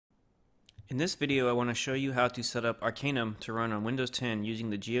In this video, I want to show you how to set up Arcanum to run on Windows 10 using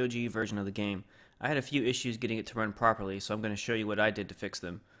the GOG version of the game. I had a few issues getting it to run properly, so I'm going to show you what I did to fix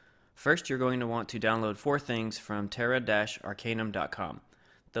them. First, you're going to want to download 4 things from terra-arcanum.com.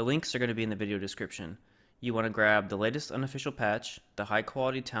 The links are going to be in the video description. You want to grab the latest unofficial patch, the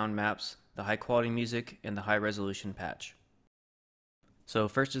high-quality town maps, the high-quality music, and the high-resolution patch. So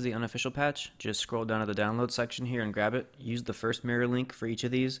first is the unofficial patch. Just scroll down to the download section here and grab it. Use the first mirror link for each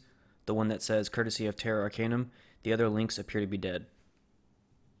of these. The one that says courtesy of Terra Arcanum. The other links appear to be dead.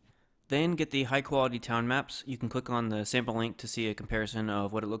 Then get the high quality town maps. You can click on the sample link to see a comparison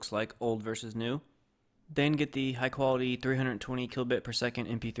of what it looks like old versus new. Then get the high quality 320 kilobit per second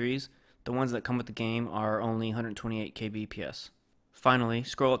MP3s. The ones that come with the game are only 128 kbps. Finally,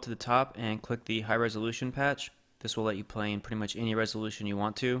 scroll up to the top and click the high resolution patch. This will let you play in pretty much any resolution you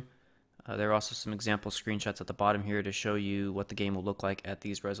want to. There are also some example screenshots at the bottom here to show you what the game will look like at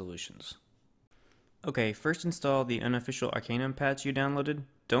these resolutions. Okay, first install the Unofficial Arcanum Patch you downloaded.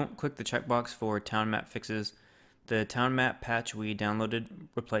 Don't click the checkbox for town map fixes. The town map patch we downloaded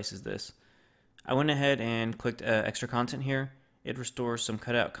replaces this. I went ahead and clicked extra content here. It restores some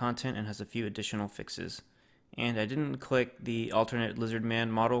cutout content and has a few additional fixes. And I didn't click the alternate lizard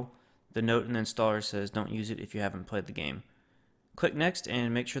man model. The note in the installer says don't use it if you haven't played the game. Click next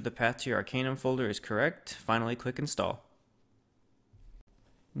and make sure the path to your Arcanum folder is correct. Finally, click install.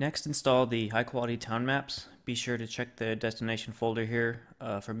 Next, install the high quality town maps. Be sure to check the destination folder here.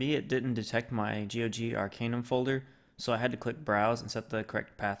 For me, it didn't detect my GOG Arcanum folder, so I had to click browse and set the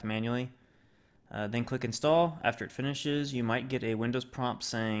correct path manually. Then click install. After it finishes, you might get a Windows prompt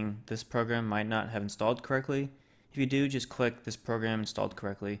saying this program might not have installed correctly. If you do, just click this program installed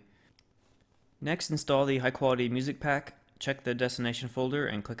correctly. Next, install the high quality music pack. Check the destination folder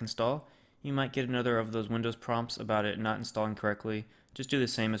and click install. You might get another of those Windows prompts about it not installing correctly. Just do the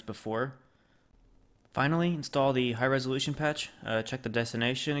same as before. Finally, install the high resolution patch. Check the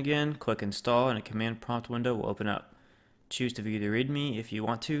destination again, click install, and a command prompt window will open up. Choose to view the README if you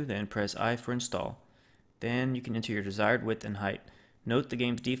want to, then press I for install. Then you can enter your desired width and height. Note the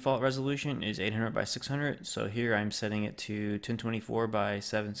game's default resolution is 800 by 600, so here I'm setting it to 1024 by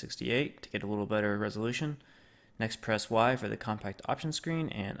 768 to get a little better resolution. Next, press Y for the compact option screen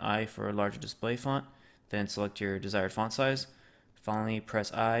and I for a larger display font. Then select your desired font size. Finally,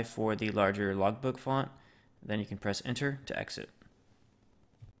 press I for the larger logbook font. Then you can press enter to exit.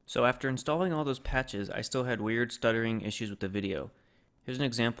 So after installing all those patches, I still had weird stuttering issues with the video. Here's an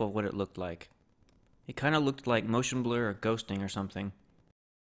example of what it looked like. It kind of looked like motion blur or ghosting or something.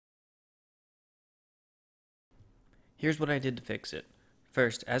 Here's what I did to fix it.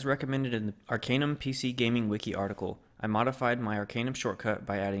 First, as recommended in the Arcanum PC Gaming Wiki article, I modified my Arcanum shortcut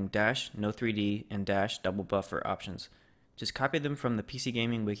by adding dash, no 3D, and dash double buffer options. Just copy them from the PC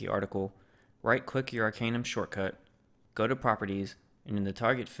Gaming Wiki article, right-click your Arcanum shortcut, go to Properties, and in the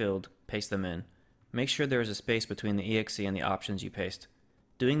target field, paste them in. Make sure there is a space between the exe and the options you paste.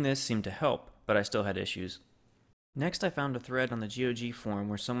 Doing this seemed to help, but I still had issues. Next, I found a thread on the GOG forum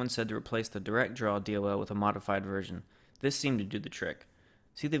where someone said to replace the Direct Draw DLL with a modified version. This seemed to do the trick.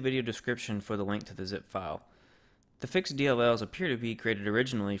 See the video description for the link to the zip file. The fixed DLLs appear to be created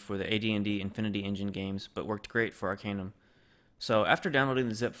originally for the AD&D Infinity Engine games, but worked great for Arcanum. So after downloading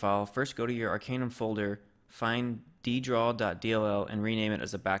the zip file, first go to your Arcanum folder, find DDrawDLL and rename it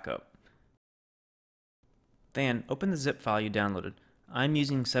as a backup. Then open the zip file you downloaded. I'm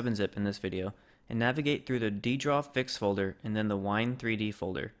using 7-zip in this video, and navigate through the DDrawFix folder and then the Wine3D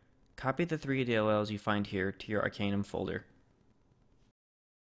folder. Copy the 3 DLLs you find here to your Arcanum folder.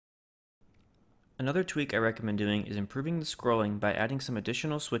 Another tweak I recommend doing is improving the scrolling by adding some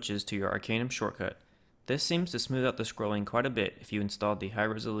additional switches to your Arcanum shortcut. This seems to smooth out the scrolling quite a bit if you installed the high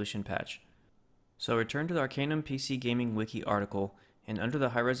resolution patch. So return to the Arcanum PC Gaming Wiki article and under the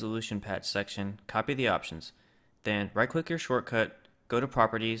high resolution patch section, copy the options. Then right click your shortcut, go to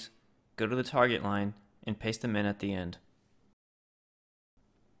Properties, go to the target line, and paste them in at the end.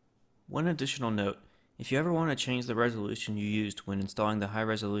 One additional note, if you ever want to change the resolution you used when installing the high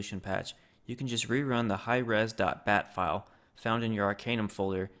resolution patch, you can just rerun the highres.bat file found in your Arcanum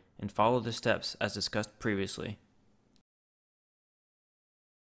folder and follow the steps as discussed previously.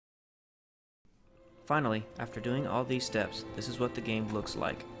 Finally, after doing all these steps, this is what the game looks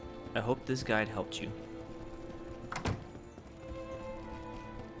like. I hope this guide helped you.